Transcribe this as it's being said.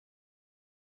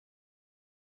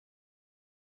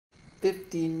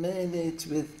15 minutes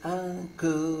with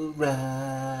Uncle Ra.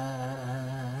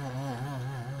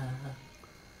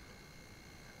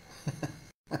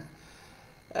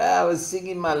 I was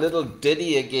singing my little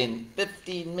ditty again.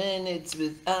 15 minutes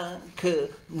with Uncle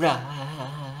Ra.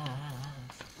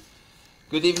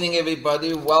 Good evening,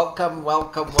 everybody. Welcome,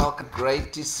 welcome, welcome.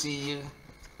 Great to see you.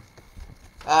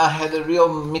 I had a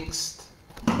real mixed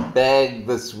bag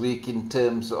this week in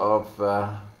terms of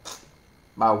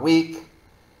my week.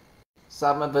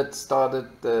 Some of it started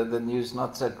the news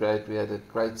not so great. We had a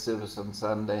great service on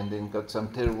Sunday and then got some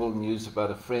terrible news about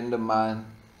a friend of mine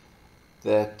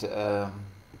that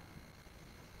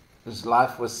his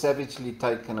life was savagely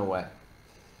taken away.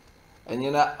 And you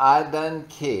know, I don't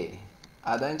care.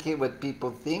 I don't care what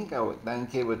people think, I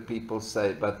don't care what people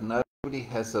say, but nobody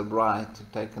has a right to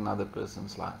take another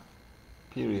person's life.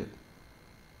 Period.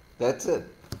 That's it.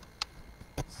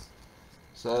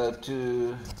 So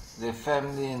to their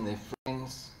family and their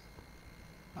friends,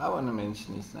 I want to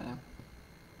mention his name.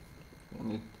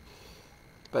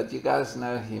 But you guys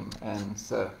know him, and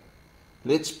so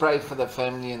let's pray for the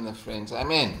family and the friends.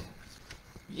 Amen.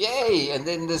 Yay! And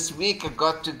then this week I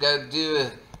got to go do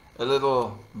a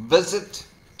little visit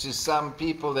to some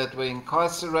people that were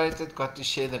incarcerated, got to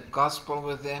share the gospel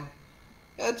with them.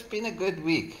 It's been a good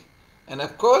week. And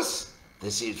of course,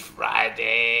 this is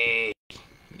Friday.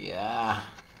 Yeah,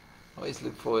 I always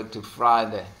look forward to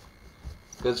Friday.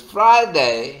 Because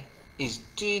Friday is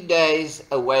 2 days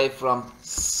away from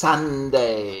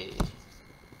Sunday.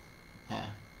 Yeah.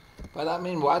 But I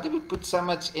mean, why do we put so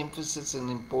much emphasis and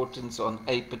importance on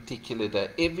a particular day?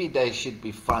 Every day should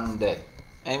be fun day.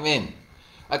 Amen.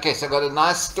 Okay, so I got a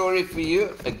nice story for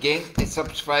you. Again,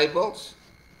 Aesop's Fables.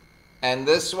 And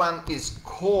this one is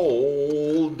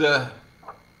called...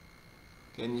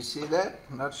 can you see that?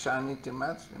 Not shining too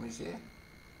much. Let me see.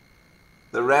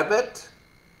 The rabbit,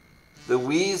 the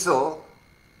weasel,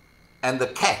 and the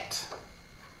cat.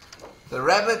 The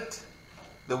rabbit,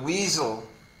 the weasel,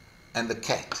 and the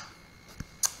cat.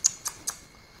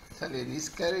 Tell you these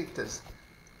characters.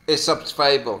 Aesop's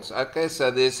Fables. Okay, so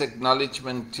there's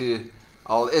acknowledgement to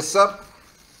old Aesop.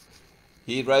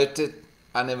 He wrote it.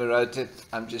 I never wrote it.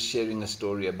 I'm just sharing a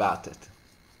story about it.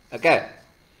 Okay.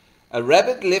 A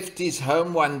rabbit left his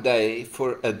home one day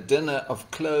for a dinner of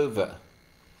clover,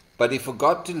 but he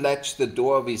forgot to latch the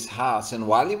door of his house, and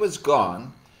while he was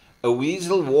gone, a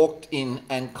weasel walked in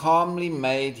and calmly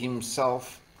made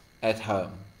himself at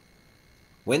home.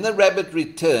 When the rabbit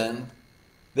returned,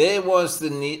 there was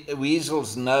the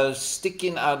weasel's nose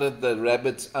sticking out of the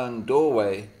rabbit's own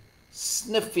doorway,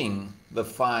 sniffing the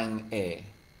fine air.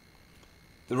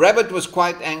 The rabbit was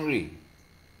quite angry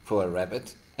for a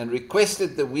rabbit and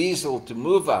requested the weasel to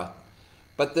move out,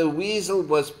 but the weasel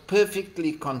was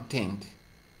perfectly content.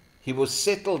 He was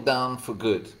settled down for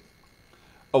good.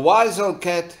 A wise old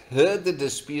cat heard the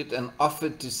dispute and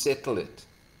offered to settle it.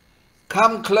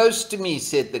 "Come close to me,"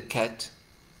 said the cat.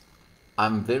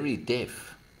 "I'm very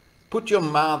deaf. Put your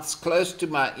mouths close to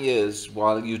my ears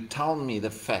while you tell me the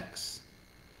facts."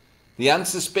 The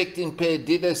unsuspecting pair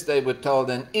did as they were told,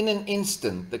 and in an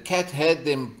instant the cat had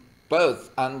them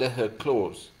both under her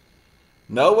claws.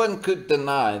 No one could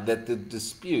deny that the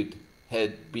dispute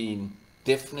had been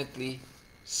definitely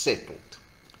settled.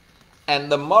 And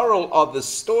the moral of the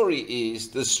story is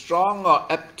the strong are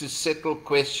apt to settle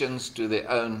questions to their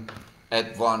own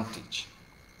advantage.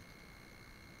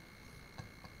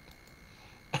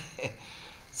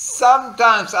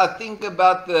 Sometimes I think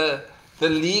about the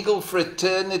legal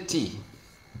fraternity,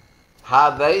 how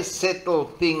they settle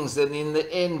things, and in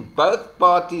the end both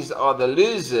parties are the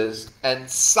losers and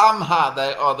somehow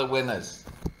they are the winners.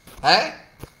 Hey?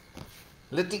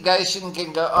 Litigation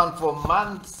can go on for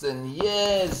months and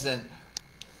years, and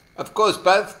of course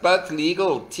both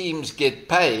legal teams get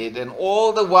paid, and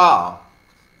all the while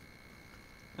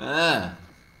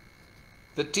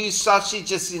the two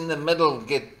sausages in the middle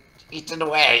get eaten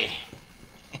away.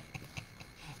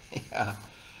 Yeah.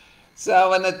 So I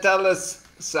want to tell us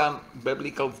some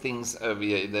biblical things over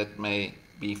here that may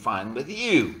be fine with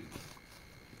you.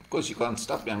 Of course, you can't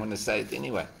stop me. I'm going to say it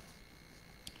anyway.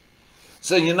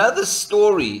 So you know the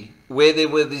story where there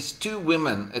were these two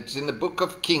women. It's in the book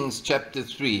of Kings, chapter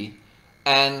 3.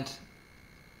 And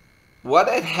what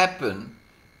had happened,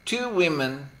 two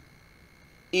women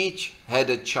each had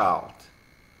a child.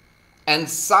 And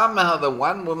somehow the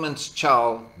one woman's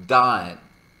child died.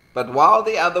 But while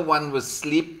the other one was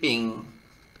sleeping,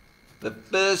 the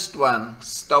first one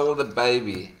stole the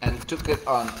baby and took it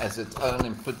on as its own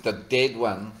and put the dead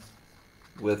one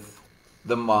with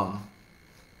the mom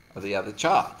of the other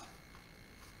child.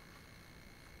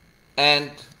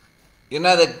 And You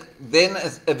know, that then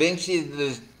eventually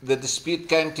the dispute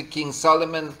came to King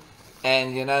Solomon,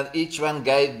 and you know, each one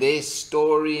gave their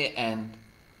story, and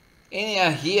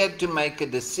anyhow, he had to make a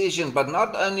decision. But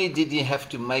not only did he have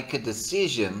to make a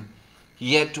decision,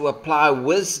 he had to apply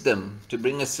wisdom to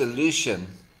bring a solution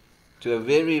to a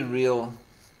very real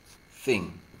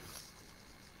thing.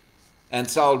 And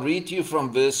so I'll read you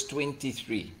from verse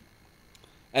 23.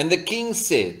 And the king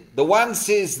said, the one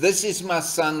says, this is my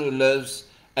son who lives,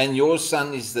 and your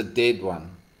son is the dead one.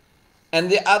 And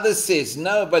the other says,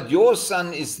 no, but your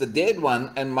son is the dead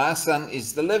one, and my son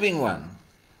is the living one.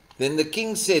 Then the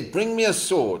king said, bring me a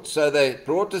sword. So they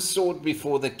brought a sword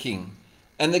before the king.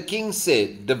 And the king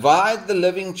said, divide the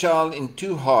living child in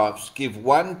 2 halves, give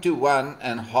one to one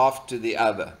and half to the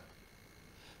other.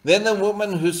 Then the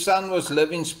woman whose son was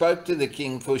living spoke to the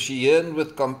king, for she yearned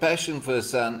with compassion for her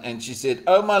son, and she said,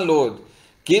 O my lord,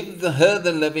 give her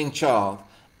the living child,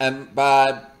 and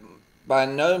by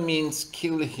no means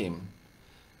kill him.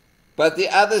 But the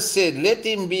other said, let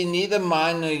him be neither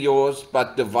mine nor yours,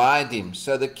 but divide him.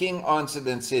 So the king answered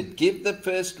and said, give the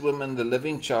first woman the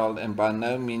living child, and by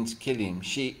no means kill him.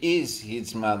 She is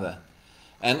his mother.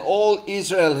 And all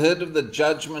Israel heard of the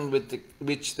judgment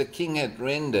which the king had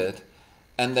rendered,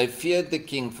 and they feared the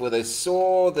king, for they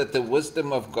saw that the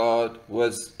wisdom of God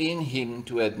was in him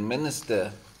to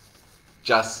administer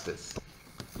justice.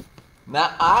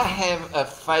 Now, I have a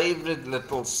favorite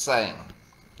little saying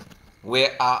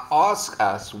where I ask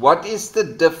us, what is the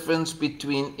difference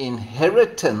between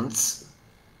inheritance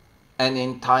and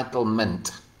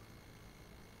entitlement?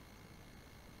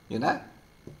 You know?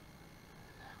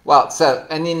 Well, so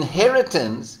an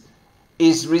inheritance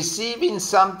is receiving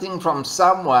something from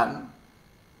someone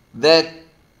that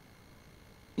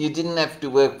you didn't have to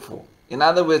work for. In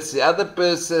other words, the other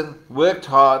person worked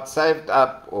hard, saved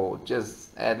up, or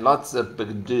just had lots of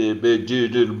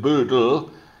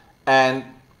boodle, and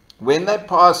when they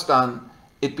passed on,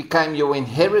 it became your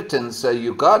inheritance, so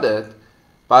you got it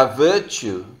by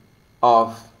virtue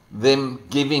of them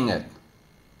giving it.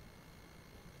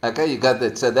 Okay, you got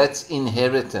that. So that's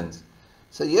inheritance.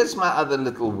 So here's my other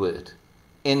little word,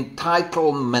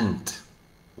 entitlement.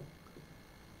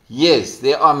 Yes,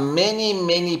 there are many,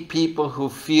 many people who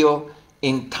feel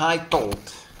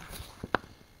entitled.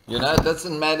 You know, it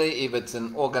doesn't matter if it's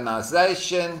an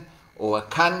organization or a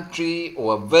country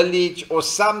or a village or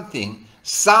something.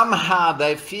 Somehow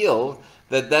they feel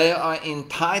that they are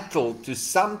entitled to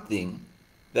something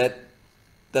that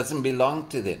doesn't belong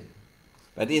to them.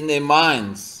 But in their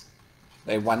minds,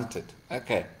 they want it.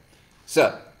 Okay,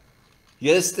 so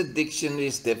here's the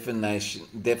dictionary's definition.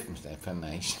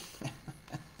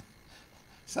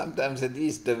 Sometimes it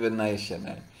is divination.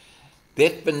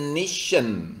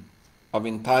 Definition of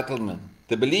entitlement.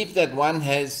 The belief that one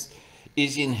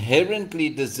is inherently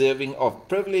deserving of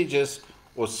privileges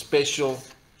or special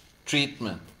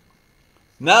treatment.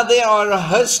 Now there are a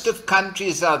host of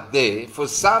countries out there, for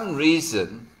some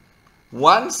reason,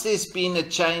 once there's been a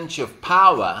change of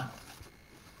power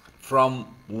from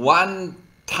one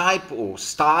type or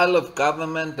style of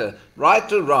government,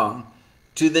 right or wrong,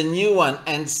 to the new one,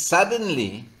 and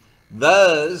suddenly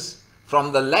those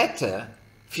from the latter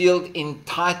feel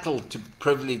entitled to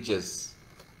privileges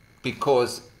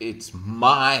because it's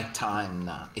my time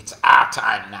now. It's our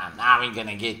time now. Now we're going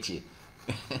to get you.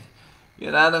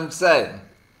 You know what I'm saying?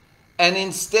 And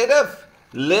instead of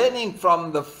learning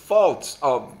from the faults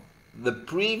of the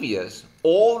previous,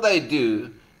 all they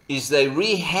do is they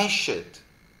rehash it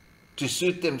to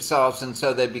suit themselves, and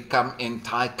so they become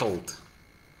entitled.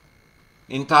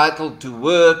 Entitled to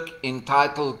work,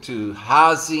 entitled to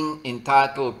housing,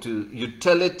 entitled to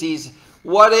utilities,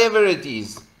 whatever it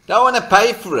is. Don't want to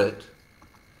pay for it.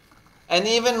 And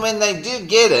even when they do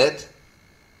get it,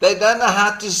 they don't know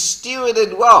how to steward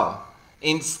it well.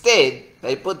 Instead,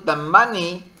 they put the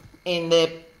money in their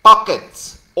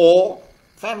pockets or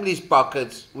family's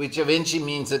pockets, which eventually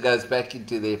means it goes back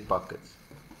into their pockets.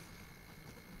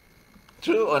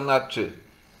 True or not true?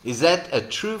 Is that a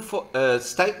true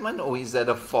statement, or is that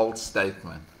a false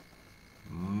statement?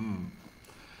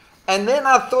 And then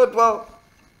I thought, well,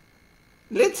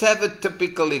 let's have a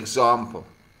typical example.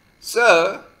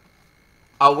 So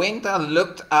I went and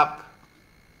looked up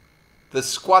the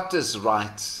squatters'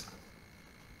 rights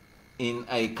in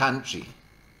a country.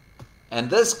 And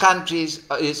this country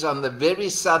is on the very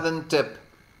southern tip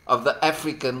of the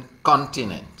African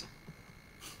continent.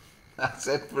 That's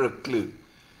it for a clue.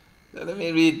 So let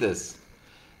me read this.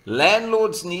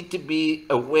 Landlords need to be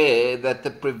aware that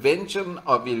the Prevention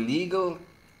of Illegal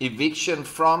Eviction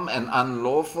from and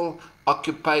Unlawful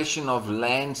Occupation of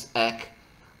Lands Act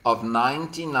of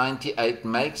 1998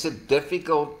 makes it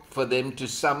difficult for them to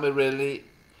summarily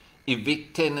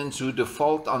evict tenants who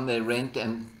default on their rent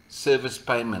and service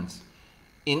payments.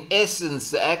 In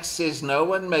essence, the Act says no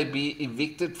one may be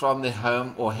evicted from their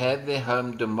home or have their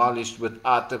home demolished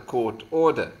without a court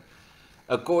order.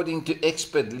 According to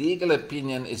expert legal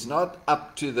opinion, it's not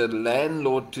up to the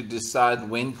landlord to decide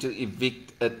when to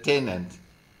evict a tenant.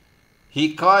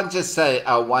 He can't just say,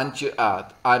 I want you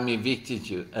out, I'm evicting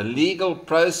you. A legal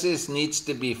process needs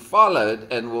to be followed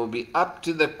and will be up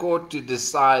to the court to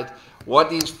decide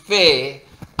what is fair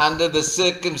under the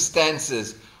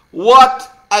circumstances.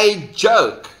 What a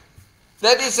joke!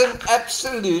 That is an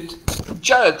absolute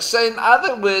joke. So in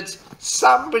other words,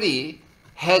 somebody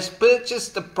has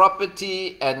purchased the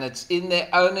property and it's in their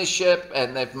ownership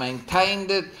and they've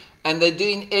maintained it and they're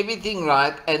doing everything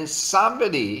right, and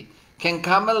somebody can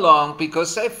come along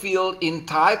because they feel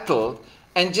entitled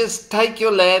and just take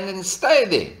your land and stay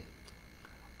there,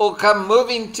 or come move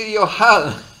into your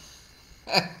home.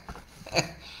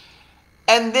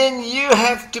 And then you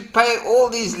have to pay all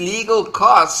these legal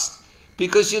costs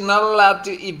because you're not allowed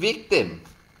to evict them.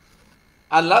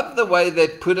 I love the way they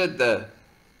put it though.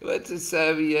 What's it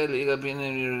say here?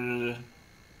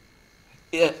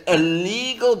 A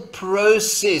legal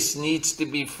process needs to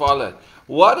be followed.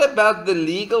 What about the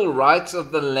legal rights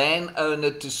of the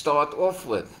landowner to start off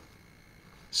with?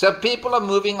 So people are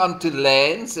moving onto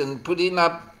lands and putting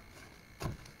up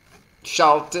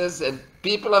shelters, and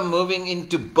people are moving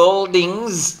into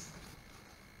buildings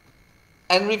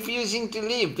and refusing to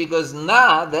leave because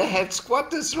now they have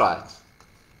squatters' rights.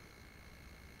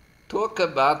 Talk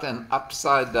about an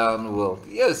upside down world.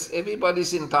 Yes,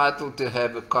 everybody's entitled to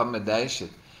have accommodation,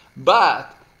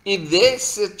 but if their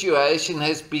situation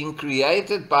has been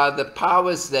created by the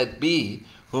powers that be,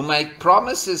 who make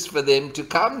promises for them to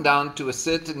come down to a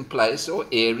certain place or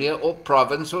area or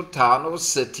province or town or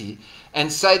city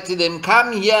and say to them,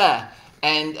 come here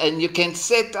and you can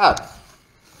set up,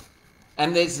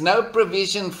 and there's no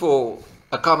provision for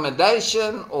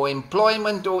accommodation or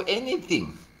employment or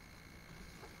anything,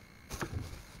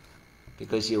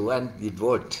 because you want the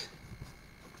vote.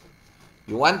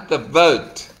 You want the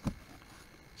vote.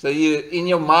 So you, in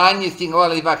your mind, you think,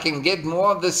 well, if I can get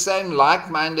more of the same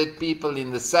like-minded people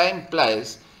in the same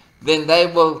place, then they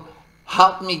will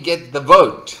help me get the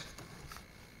vote.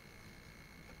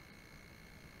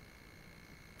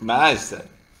 Nice.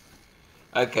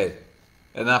 Okay,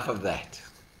 enough of that.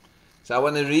 So I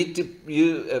want to read to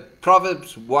you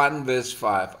Proverbs 1 verse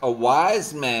 5. A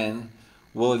wise man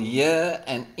will hear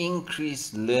and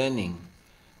increase learning.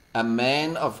 A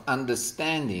man of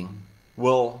understanding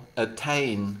will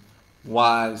attain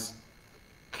wise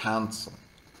counsel.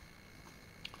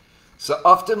 So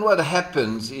often what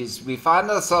happens is we find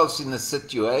ourselves in a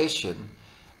situation,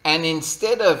 and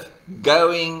instead of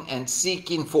going and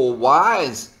seeking for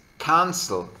wise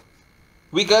counsel,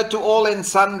 we go to all and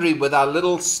sundry with our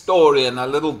little story and our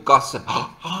little gossip.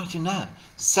 Oh, you know,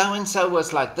 so-and-so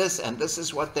was like this, and this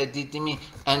is what they did to me,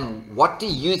 and what do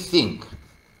you think?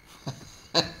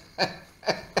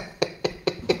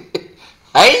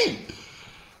 Hey!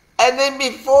 And then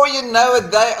before you know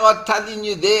it, they are telling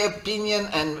you their opinion,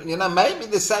 and you know, maybe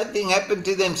the same thing happened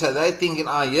to them, so they're thinking,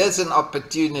 oh, here's an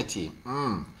opportunity.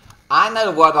 I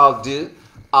know what I'll do.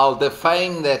 I'll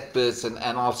defame that person,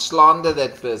 and I'll slander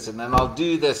that person, and I'll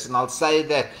do this, and I'll say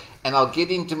that, and I'll get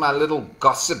into my little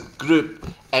gossip group,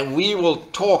 and we will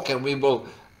talk, and we will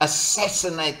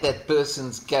assassinate that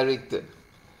person's character.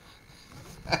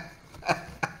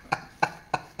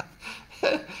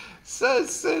 So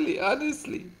silly,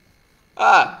 honestly.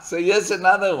 So here's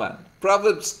another one.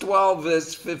 Proverbs 12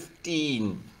 verse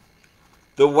 15.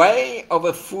 The way of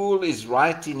a fool is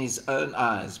right in his own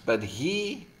eyes, but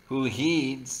he who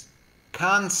heeds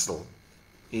counsel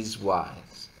is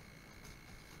wise.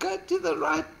 Go to the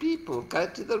right people. Go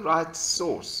to the right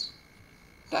source.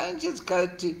 Don't just go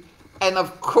to... And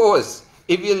of course,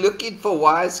 if you're looking for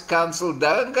wise counsel,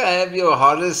 don't go have your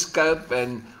horoscope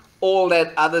and all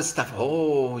that other stuff.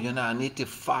 Oh, you know, I need to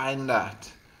find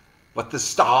out what the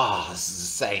stars are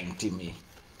saying to me.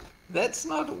 That's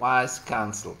not wise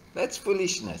counsel. That's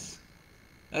foolishness.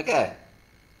 Okay.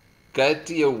 Go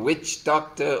to your witch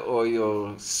doctor or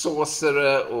your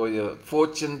sorcerer or your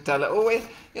fortune teller, or you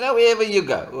know, wherever you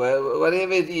go,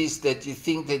 whatever it is that you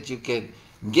think that you can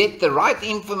get the right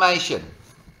information.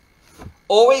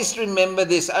 Always remember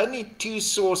there's only two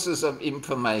sources of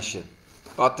information,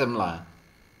 bottom line.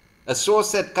 A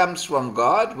source that comes from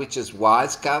God, which is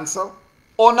wise counsel,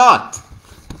 or not.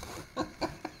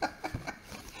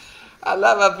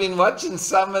 I've been watching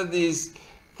some of these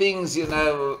things, you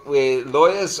know, where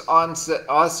lawyers ask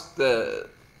the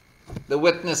the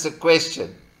witness a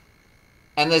question.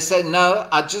 And they say, no,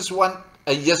 I just want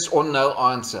a yes or no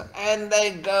answer. And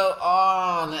they go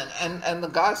on. And the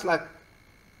guy's like,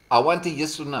 I want a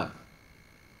yes or no.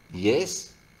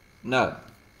 Yes, no.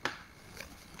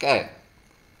 Okay.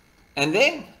 And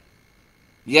then,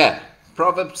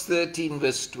 Proverbs 13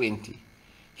 verse 20.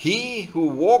 He who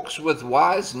walks with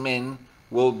wise men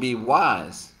will be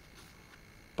wise,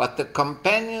 but the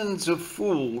companions of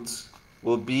fools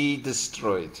will be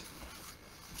destroyed.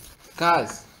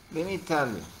 Guys, let me tell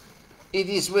you, it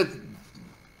is with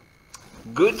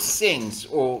good sense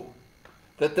or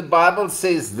that the Bible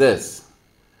says this: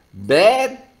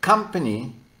 bad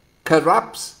company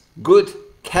corrupts good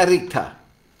character.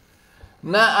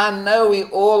 Now I know we're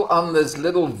all on this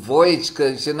little voyage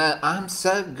because, I'm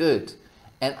so good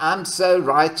and I'm so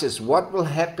righteous. What will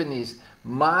happen is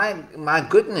my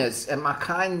goodness and my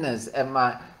kindness and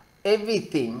my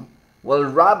everything will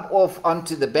rub off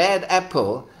onto the bad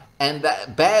apple, and the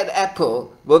bad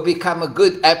apple will become a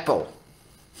good apple.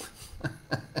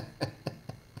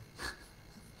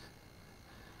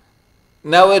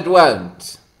 No, it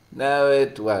won't. No,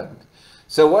 it won't.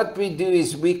 So what we do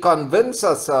is we convince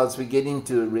ourselves, we get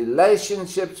into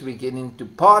relationships, we get into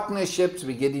partnerships,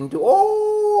 we get into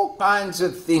all kinds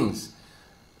of things.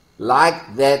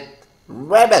 Like that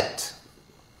rabbit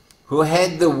who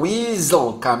had the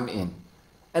weasel come in.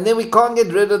 And then we can't get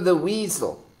rid of the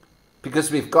weasel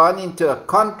because we've gone into a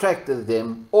contract with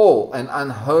them or an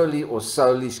unholy or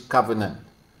soulish covenant.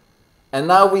 And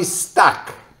now we're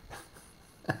stuck.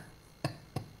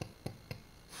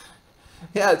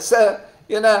 Yeah, so,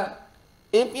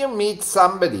 if you meet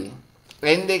somebody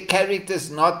and their character is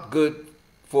not good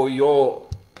for your,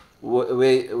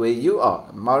 where you are,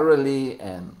 morally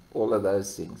and all of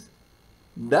those things,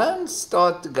 don't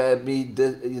start to go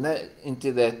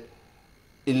into that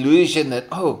illusion that,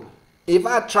 oh, if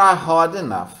I try hard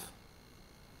enough,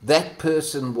 that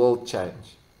person will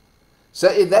change. So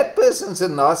if that person's a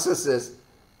narcissist,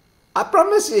 I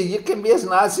promise you, you can be as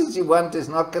nice as you want, it's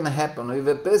not going to happen. If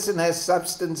a person has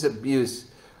substance abuse,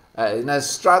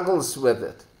 struggles with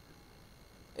it,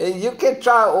 you can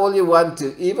try all you want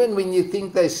to. Even when you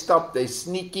think they stop, they're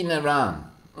sneaking around.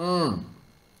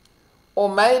 Or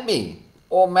maybe,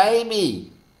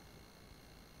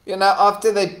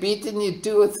 after they've beaten you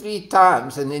 2 or 3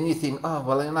 times, and then you think, oh,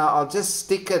 well, I'll just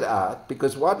stick it out,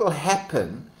 because what will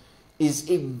happen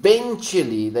is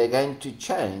eventually they're going to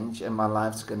change and my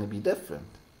life's going to be different.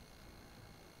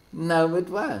 No, it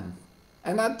won't.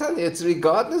 And I tell you, it's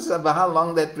regardless of how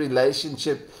long that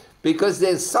relationship, because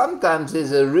sometimes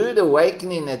there's a rude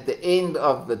awakening at the end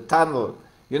of the tunnel.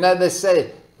 They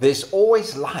say there's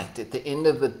always light at the end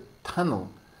of the tunnel.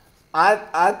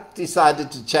 I decided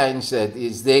to change that.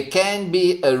 There can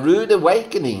be a rude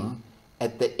awakening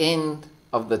at the end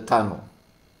of the tunnel.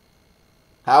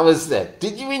 How was that?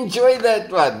 Did you enjoy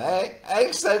that one?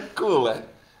 It's so cool.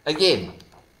 Again,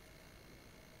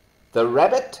 the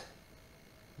rabbit,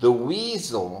 the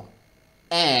weasel,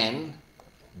 and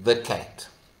the cat.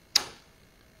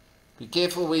 Be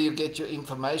careful where you get your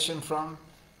information from.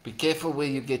 Be careful where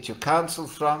you get your counsel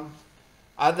from.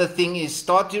 Other thing is,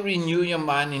 start to renew your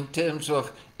mind in terms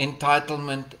of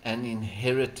entitlement and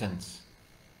inheritance.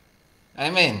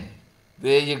 Amen.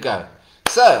 There you go.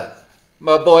 So,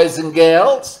 my boys and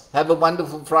girls, have a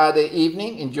wonderful Friday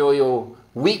evening. Enjoy your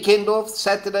weekend off.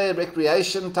 Saturday,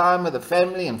 recreation time with the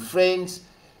family and friends.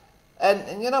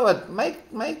 And you know what?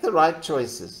 Make the right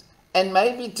choices. And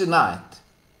maybe tonight,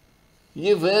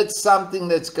 you've heard something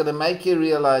that's going to make you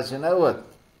realize, you know what?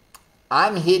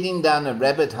 I'm heading down a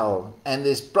rabbit hole, and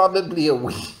there's probably a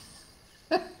weasel.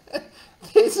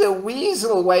 There's a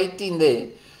weasel waiting there.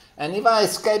 And if I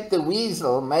escape the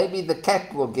weasel, maybe the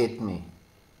cat will get me.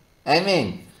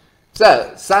 Amen.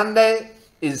 So, Sunday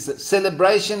is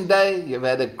celebration day. You've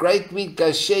had a great week.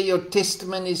 Go share your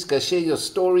testimonies. Go share your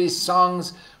stories,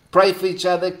 songs. Pray for each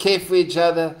other. Care for each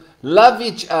other. Love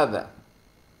each other.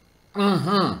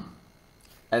 And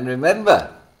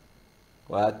remember,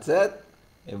 what's it?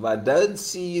 If I don't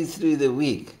see you through the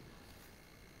week,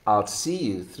 I'll see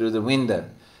you through the window.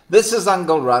 This is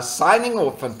Uncle Russ signing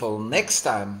off until next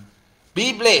time.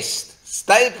 Be blessed.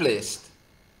 Stay blessed.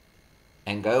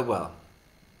 And go well.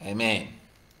 Amen.